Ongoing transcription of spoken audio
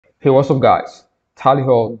Hey, what's up guys? Tally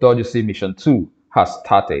DOGYSSEY Mission 2 has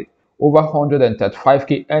started. Over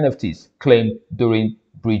 135k NFTs claimed during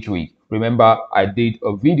Bridge Week. Remember, I did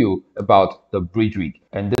a video about the Bridge Week,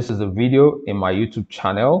 and this is a video in my YouTube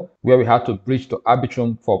channel where we had to bridge to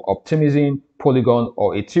Arbitrum from Optimism, Polygon,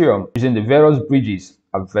 or Ethereum using the various bridges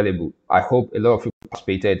available. I hope a lot of you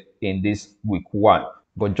participated in this week 1.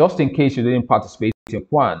 But just in case you didn't participate in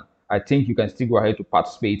 1, I think you can still go ahead to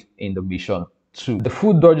participate in the mission 2. The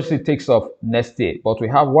full DOGGYSSEY takes off next day, but we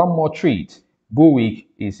have one more treat. Bull Week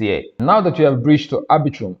is here. Now that you have bridged to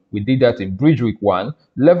Arbitrum, we did that in Bridge Week 1,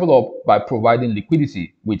 level up by providing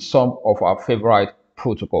liquidity with some of our favorite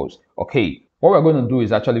protocols. Okay, what we're going to do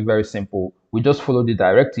is actually very simple. We just follow the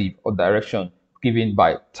directive or direction given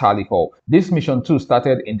by Tally. This mission 2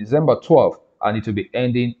 started in December 12th and it will be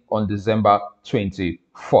ending on December 21st.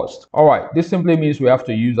 All right, this simply means we have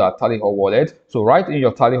to use our Tally wallet. So right in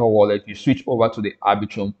your Tally wallet, you switch over to the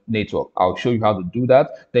Arbitrum network. I'll show you how to do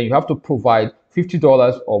that. Then you have to provide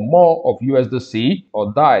 $50 or more of USDC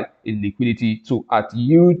or DAI in liquidity to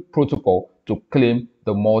Yield protocol to claim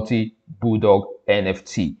the multi-Bulldog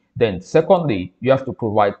NFT. Then secondly, you have to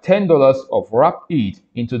provide $10 of wrap ETH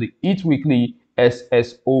into the ETH weekly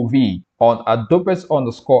SSOV on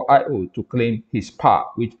 @DOGGYSSEY_IO to claim his par,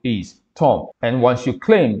 which is Tom. And once you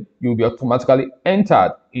claim, you'll be automatically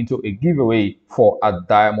entered into a giveaway for a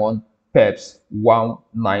Diamond Peps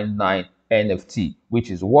 199 NFT, which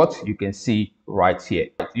is what you can see right here.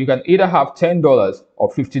 You can either have $10 or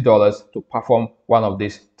 $50 to perform one of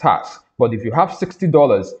these tasks. But if you have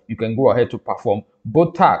 $60, you can go ahead to perform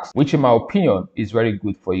both tasks, which in my opinion is very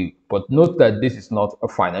good for you. But note that this is not a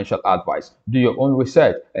financial advice. Do your own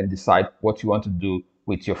research and decide what you want to do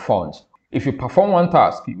with your funds. If you perform one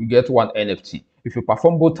task, you get one NFT. If you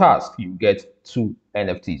perform both tasks, you get 2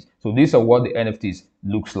 NFTs. So these are what the NFTs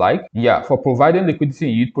looks like. Yeah, for providing liquidity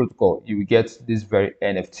in Yield protocol, you will get this very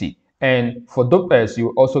NFT. And for DOGGYSSEY,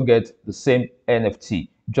 you also get the same NFT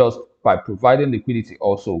just by providing liquidity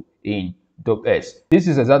also in DOGGYSSEY. This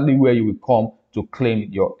is exactly where you will come to claim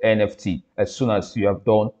your NFT as soon as you have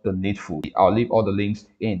done the needful. I'll leave all the links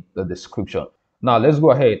in the description. Now let's go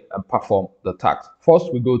ahead and perform the task.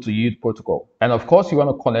 First, we go to Yield protocol. And of course, you want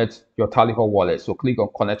to connect your Tally wallet. So click on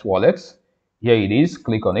Connect Wallet. Here it is.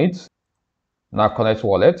 Click on it. Now connect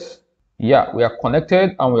wallet. Yeah, we are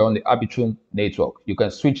connected and we're on the Arbitrum network. You can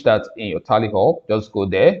switch that in your Tally. Just go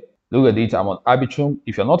there. Look at it. I'm on Arbitrum.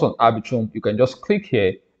 If you're not on Arbitrum, you can just click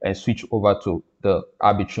here and switch over to the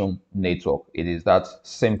Arbitrum network. It is that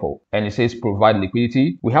simple. And it says provide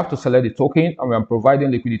liquidity. We have to select the token and we are providing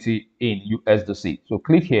liquidity in USDC. So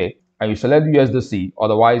click here and you select USDC.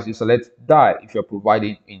 Otherwise, you select DAI if you're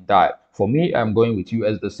providing in DAI. For me, I'm going with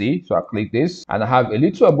USDC. So I click this and I have a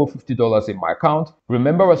little above $50 in my account.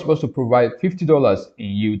 Remember, we're supposed to provide $50 in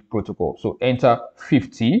Yield protocol. So enter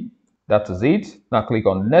 50. That is it. Now click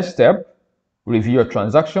on next step. Review your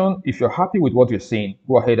transaction. If you're happy with what you're seeing,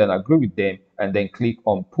 go ahead and agree with them and then click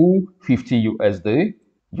on pull 50 USD.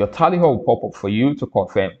 Your Tally will pop up for you to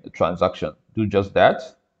confirm the transaction. Do just that.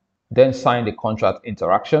 Then sign the contract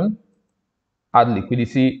interaction. Add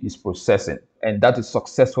liquidity is processing, and that is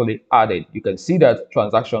successfully added. You can see that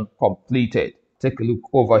transaction completed. Take a look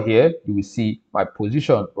over here. You will see my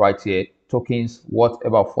position right here. Tokens worth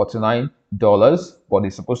about $49, but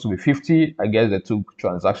it's supposed to be 50. I guess they took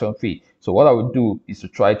transaction fee. So what I would do is to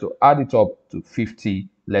try to add it up to 50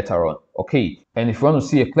 later on. Okay. And if you want to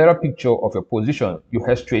see a clearer picture of your position, you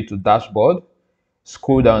head straight to dashboard.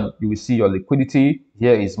 Scroll down, you will see your liquidity.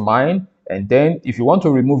 Here is mine. And then if you want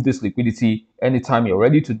to remove this liquidity anytime you're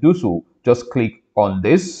ready to do so, just click on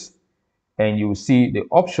this and you will see the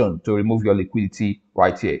option to remove your liquidity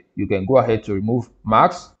right here. You can go ahead to remove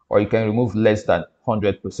max or you can remove less than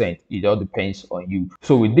 100%. It all depends on you.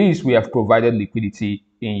 So with this, we have provided liquidity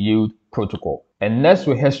in Yield protocol. And next,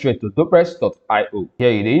 we head straight to DOGGYSSEY.io.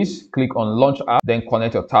 Here it is. Click on Launch App, then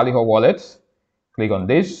connect your Tally wallet. Click on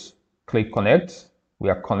this. Click Connect. We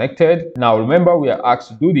are connected. Now remember, we are asked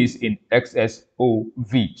to do this in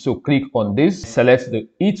XSOV. So click on this. Select the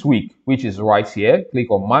ETH week, which is right here.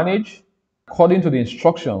 Click on Manage. According to the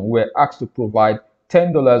instruction, we're asked to provide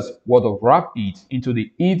 $10 worth of wrap ETH into the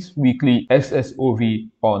ETH weekly SSOV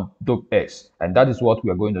on DOGGYSSEY. And that is what we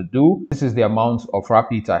are going to do. This is the amount of wrap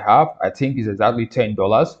ETH I have. I think it's exactly $10.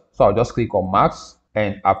 So I'll just click on Max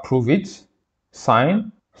and approve it.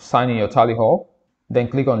 Sign in your Tally. Then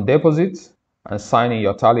click on Deposit and sign in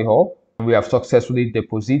your Tally. We have successfully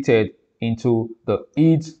deposited into the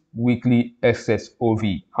ETH weekly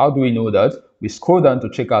SSOV. How do we know that? We scroll down to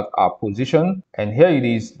check out our position, and here it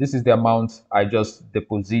is. This is the amount I just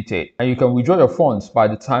deposited, and you can withdraw your funds by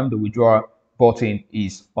the time the withdrawal button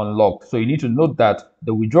is unlocked. So you need to note that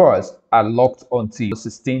the withdrawals are locked until the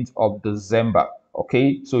 16th of December.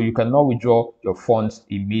 Okay, so you cannot withdraw your funds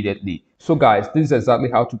immediately. So guys, this is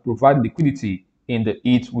exactly how to provide liquidity in the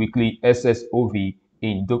ETH weekly SSOV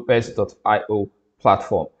in DOGGYSSEY.io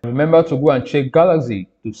platform. Remember to go and check Galaxy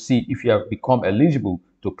to see if you have become eligible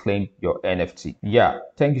to claim your NFT. Yeah,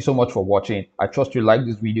 thank you so much for watching. I trust you like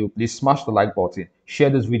this video. Please smash the like button, share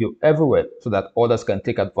this video everywhere so that others can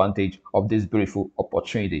take advantage of this beautiful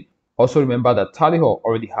opportunity. Also remember that TALLY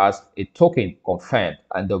already has a token confirmed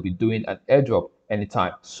and they'll be doing an airdrop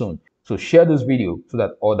anytime soon. So share this video so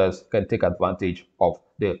that others can take advantage of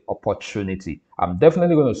the opportunity. I'm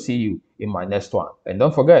definitely going to see you in my next one. And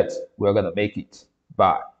don't forget, we're going to make it.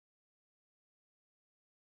 Bye.